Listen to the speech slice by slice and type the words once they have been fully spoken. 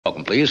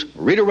please,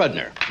 Rita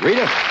Rudner.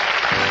 Rita?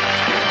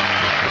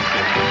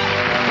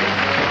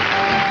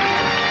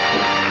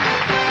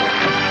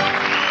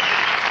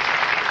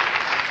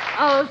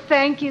 Oh,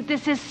 thank you.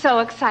 This is so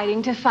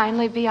exciting to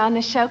finally be on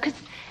the show, because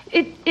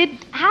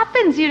it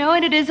happens, you know,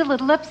 and it is a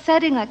little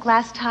upsetting. Like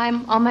last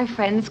time, all my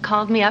friends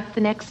called me up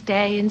the next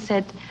day and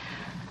said,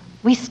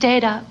 we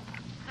stayed up.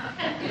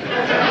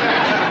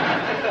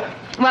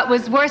 What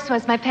was worse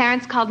was my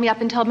parents called me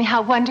up and told me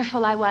how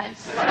wonderful I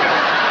was.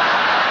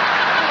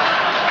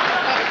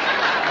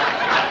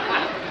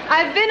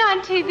 I've been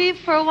on TV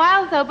for a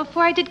while, though.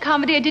 Before I did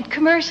comedy, I did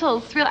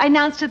commercials. I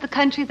announced to the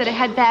country that I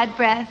had bad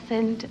breath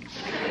and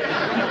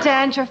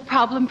dandruff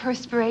problem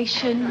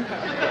perspiration.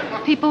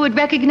 People would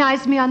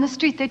recognize me on the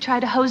street. They'd try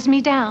to hose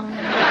me down.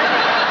 And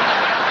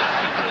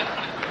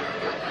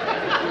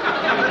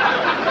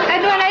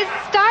when I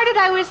started,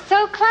 I was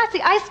so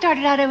classy. I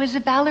started out, I was a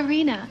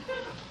ballerina.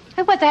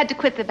 I had to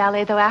quit the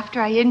ballet, though,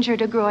 after I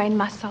injured a groin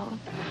muscle.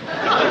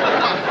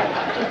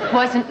 It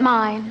wasn't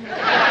mine.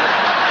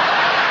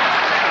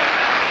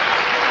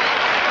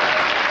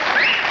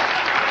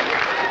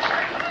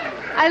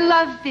 I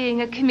love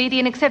being a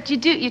comedian, except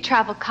you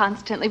travel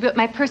constantly. But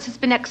my purse has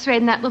been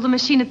x-rayed in that little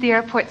machine at the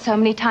airport so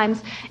many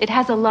times, it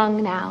has a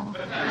lung now.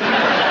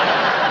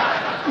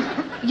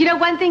 You know,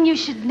 one thing you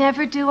should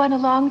never do on a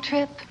long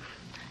trip?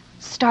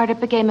 Start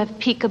up a game of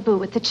peekaboo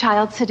with the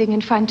child sitting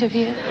in front of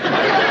you.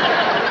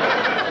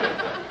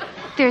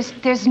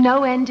 There's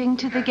no ending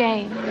to the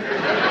game.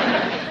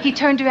 He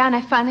turned around,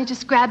 I finally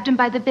just grabbed him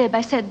by the bib.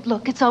 I said,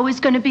 look, it's always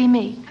going to be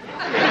me.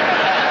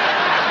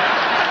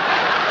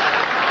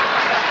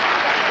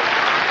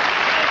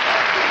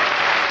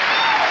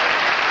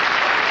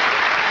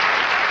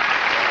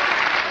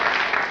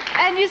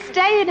 And you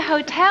stay in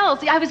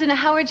hotels. I was in a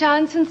Howard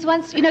Johnson's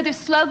once. You know, their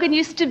slogan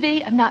used to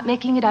be, I'm not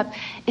making it up,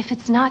 if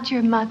it's not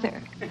your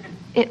mother,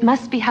 it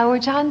must be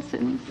Howard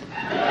Johnson's.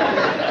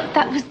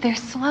 That was their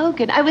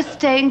slogan. I was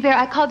staying there.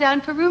 I called down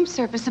for room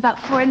service about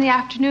 4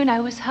 p.m. I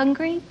was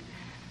hungry.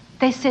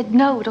 They said,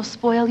 no, it'll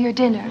spoil your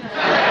dinner.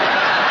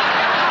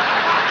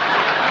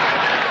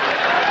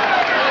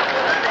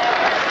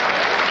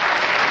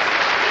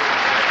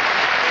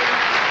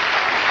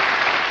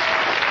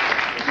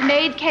 The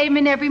maid came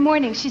in every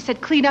morning. She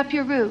said, clean up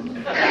your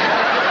room.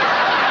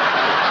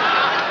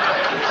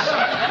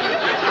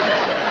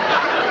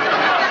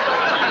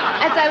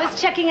 As I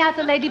was checking out,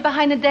 the lady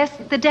behind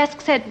the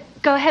desk said,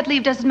 go ahead,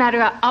 leave, doesn't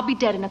matter. I'll be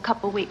dead in a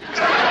couple weeks.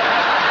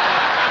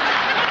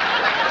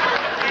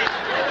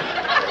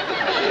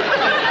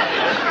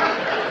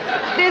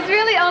 There's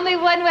really only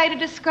one way to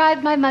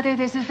describe my mother.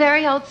 There's a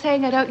very old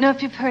saying, I don't know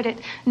if you've heard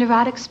it.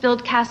 Neurotics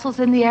build castles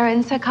in the air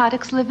and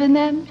psychotics live in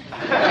them.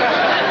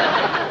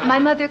 My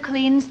mother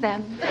cleans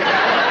them.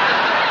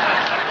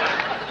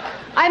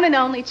 I'm an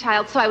only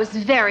child, so I was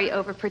very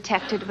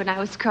overprotected when I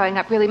was growing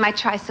up. Really, my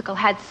tricycle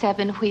had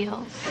 7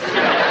 wheels.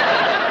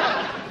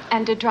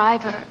 And a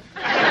driver.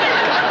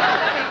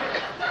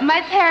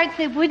 My parents,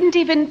 they wouldn't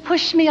even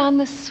push me on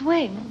the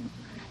swing.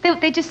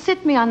 They just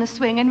sit me on the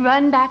swing and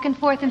run back and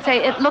forth and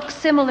say, it looks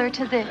similar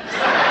to this.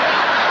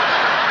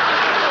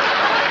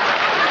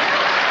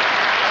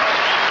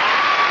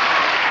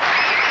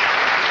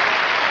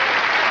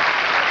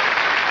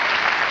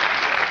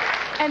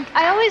 And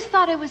I always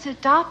thought I was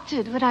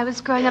adopted when I was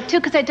growing up, too,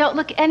 because I don't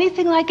look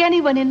anything like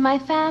anyone in my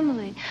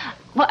family.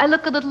 Well, I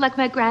look a little like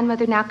my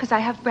grandmother now because I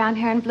have brown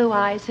hair and blue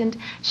eyes, and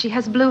she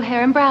has blue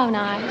hair and brown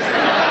eyes.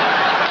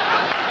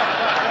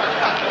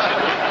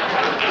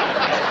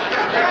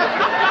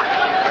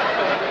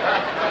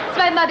 It's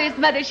my mother's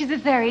mother. She's a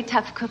very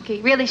tough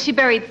cookie. Really, she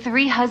buried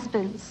 3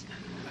 husbands.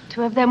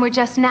 2 of them were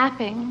just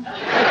napping.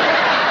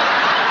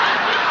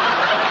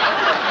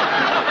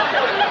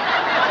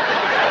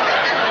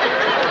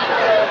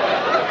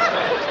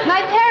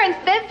 My parents,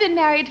 they've been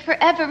married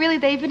forever. Really,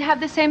 they even have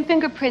the same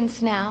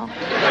fingerprints now.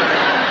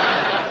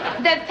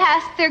 They've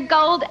passed their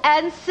gold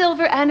and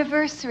silver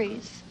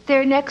anniversaries.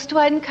 Their next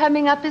one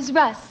coming up is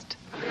rust.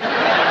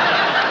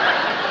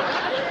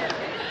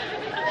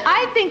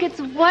 I think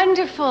it's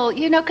wonderful,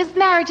 you know, because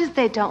marriages,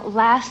 they don't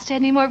last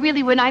anymore.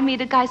 Really, when I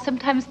meet a guy,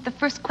 sometimes the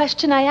first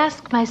question I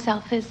ask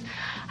myself is,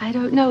 I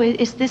don't know,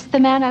 is this the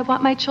man I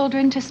want my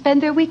children to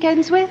spend their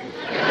weekends with?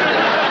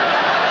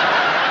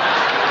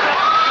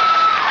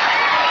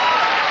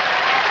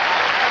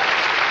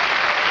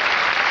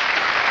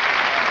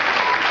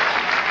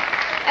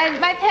 And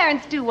my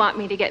parents do want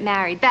me to get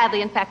married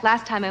badly. In fact,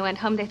 last time I went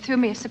home, they threw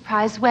me a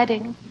surprise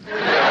wedding.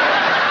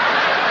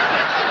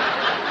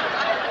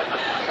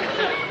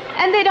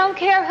 And they don't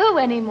care who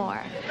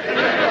anymore.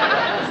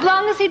 As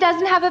long as he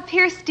doesn't have a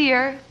pierced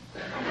ear,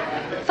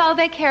 that's all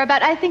they care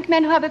about. I think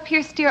men who have a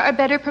pierced ear are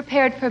better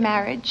prepared for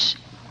marriage.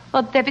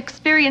 Well, they've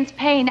experienced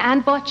pain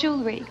and bought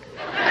jewelry.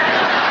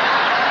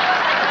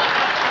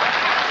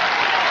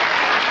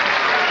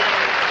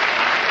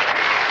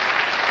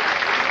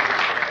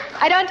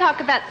 I don't talk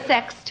about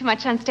sex too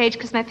much on stage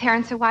because my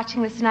parents are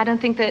watching this, and I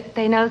don't think that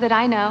they know that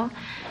I know.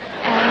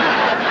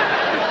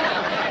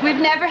 And We've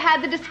never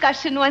had the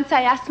discussion. Once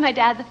I asked my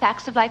dad the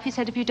facts of life. He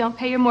said, if you don't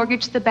pay your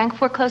mortgage, the bank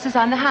forecloses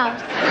on the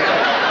house.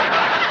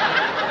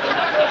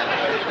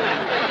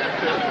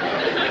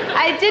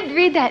 I did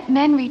read that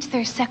men reach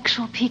their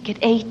sexual peak at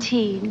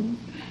 18,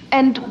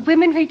 and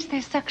women reach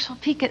their sexual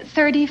peak at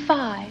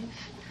 35.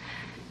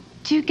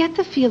 Do you get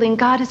the feeling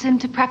God is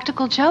into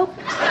practical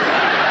jokes?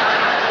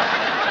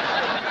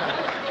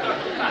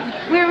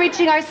 We're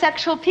reaching our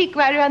sexual peak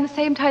right around the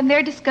same time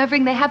they're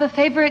discovering they have a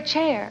favorite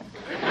chair.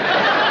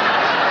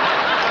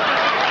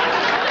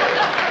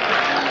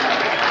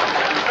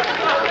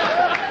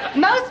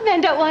 Most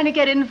men don't want to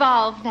get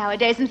involved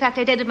nowadays. In fact,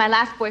 I dated my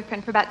last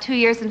boyfriend for about 2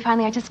 years, and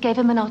finally I just gave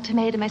him an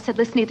ultimatum. I said,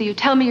 listen, either you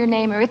tell me your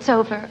name or it's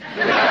over.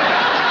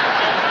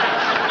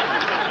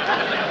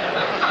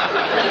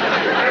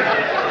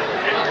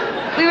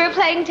 We were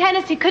playing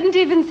tennis. He couldn't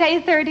even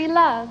say 30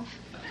 love.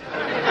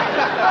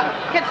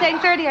 Kept saying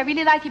 30, I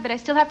really like you, but I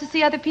still have to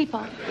see other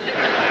people.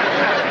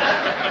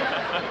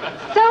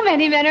 So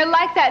many men are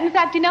like that. In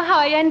fact, you know how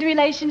I end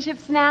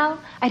relationships now?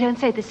 I don't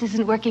say this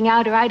isn't working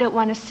out or I don't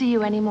want to see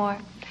you anymore.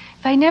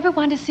 If I never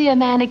want to see a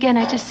man again,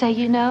 I just say,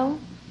 you know,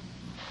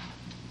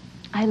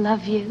 I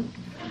love you.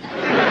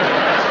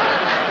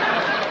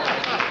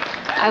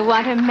 I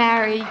want to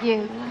marry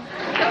you.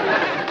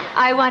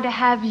 I want to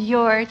have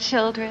your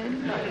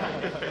children.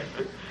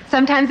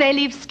 Sometimes they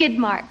leave skid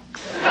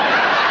marks.